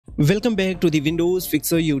Welcome back to the Windows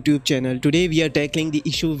Fixer YouTube channel. Today we are tackling the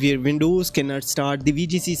issue where Windows cannot start the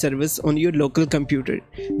VGC service on your local computer.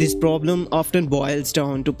 This problem often boils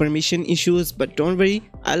down to permission issues, but don't worry,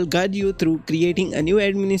 I'll guide you through creating a new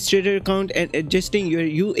administrator account and adjusting your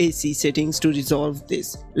UAC settings to resolve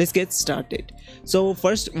this. Let's get started. So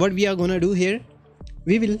first, what we are gonna do here,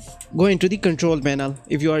 we will go into the control panel.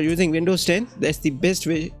 If you are using Windows 10, that's the best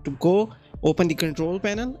way to go. Open the control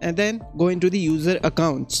panel and then go into the user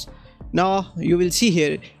accounts. Now you will see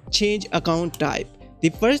here change account type. The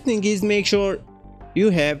first thing is make sure you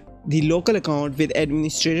have the local account with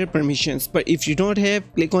administrator permissions, but if you don't have,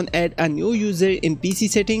 click on add a new user in PC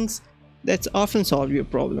settings. That's often solve your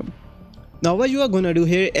problem. Now what you are gonna do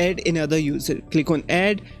here, add another user. Click on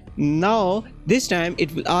add. Now this time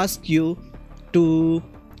it will ask you to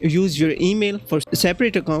use your email for a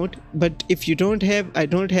separate account, but if you don't have, I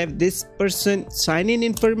don't have this person sign in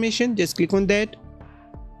information, just click on that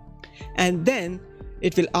and then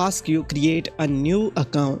it will ask you create a new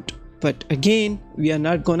account. But again, we are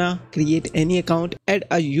not gonna create any account. Add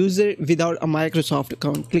a user without a Microsoft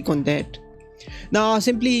account, click on that. Now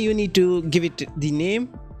simply you need to give it the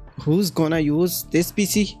name, who's gonna use this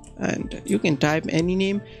PC, and you can type any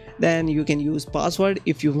name. Then you can use password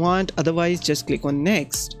if you want, otherwise just click on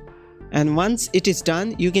next. And once it is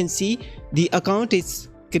done, you can see the account is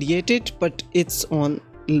created, but it's on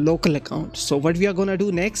local account. So what we are gonna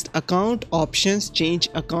do next, account options, change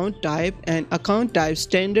account type and account type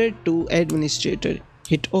standard to administrator.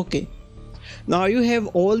 Hit OK. Now you have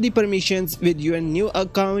all the permissions with your new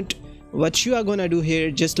account. What you are gonna do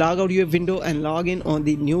here, just log out your window and log in on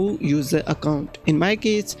the new user account. In my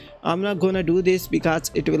case, I'm not gonna do this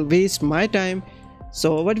because it will waste my time.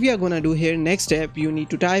 So what we are gonna do here, next step, you need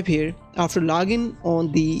to type here, after login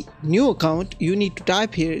on the new account, you need to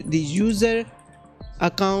type here the user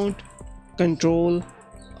account control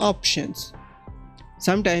options.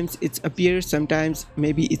 Sometimes it appears, sometimes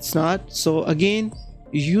maybe it's not. So again,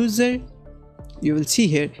 user, you will see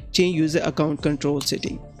here change user account control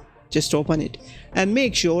setting. Just open it and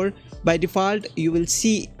make sure by default you will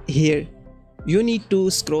see here, you need to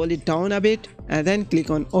scroll it down a bit and then click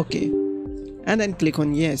on OK and then click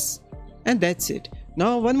on yes, and that's it.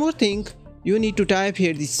 Now one more thing, you need to type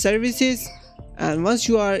here the services, and once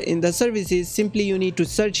you are in the services, simply you need to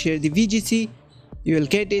search here the VGC. You will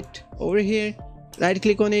get it over here, right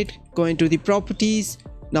click on it, go into the properties.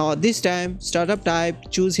 Now this time startup type,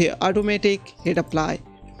 choose here automatic, hit apply.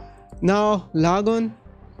 Now log on.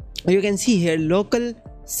 You can see here local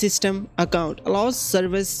system account allows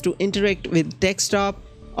servers to interact with desktop,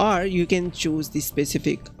 or you can choose the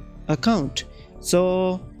specific account.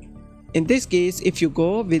 So in this case, if you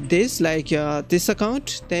go with this like this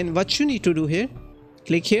account, then what you need to do here,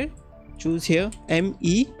 click here, choose here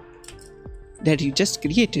ME that you just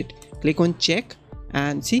created, click on check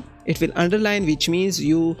and see it will underline, which means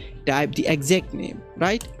you type the exact name.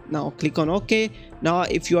 Right now click on OK. Now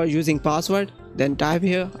if you are using password, then type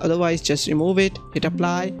here, otherwise just remove it, hit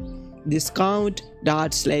apply. Discount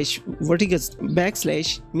dot slash vertical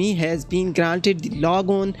backslash me has been granted the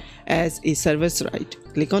logon as a service right,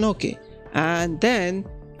 click on OK. And then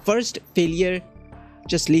first failure,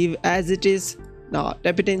 just leave as it is. Now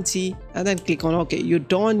dependency and then click on OK. You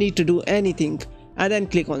don't need to do anything and then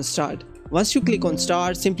click on start. Once you click on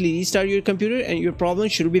start, simply restart your computer and your problem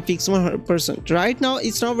should be fixed 100%. Right now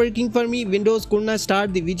it's not working for me. Windows could not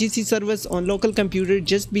start the VGC service on local computer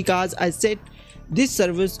just because I set this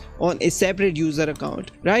service on a separate user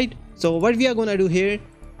account, right? So what we are gonna do here,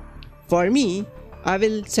 for me, I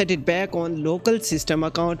will set it back on local system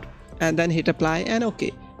account and then hit apply and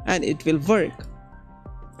OK, and it will work.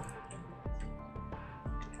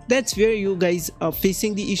 That's where you guys are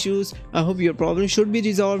facing the issues. I hope your problem should be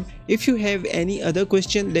resolved. If you have any other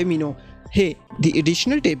question, let me know. Hey, the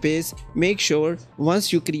additional tip is make sure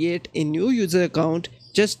once you create a new user account,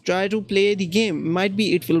 just try to play the game. Might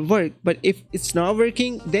be it will work, but if it's not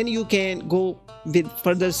working, then you can go with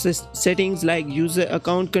further settings like user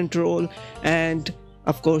account control and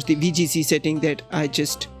of course the VGC setting that I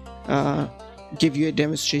just give you a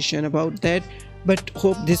demonstration about that. But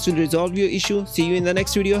hope this will resolve your issue. See you in the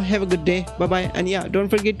next video. Have a good day. Bye bye. And yeah, don't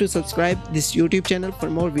forget to subscribe this YouTube channel for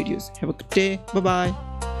more videos. Have a good day. Bye bye.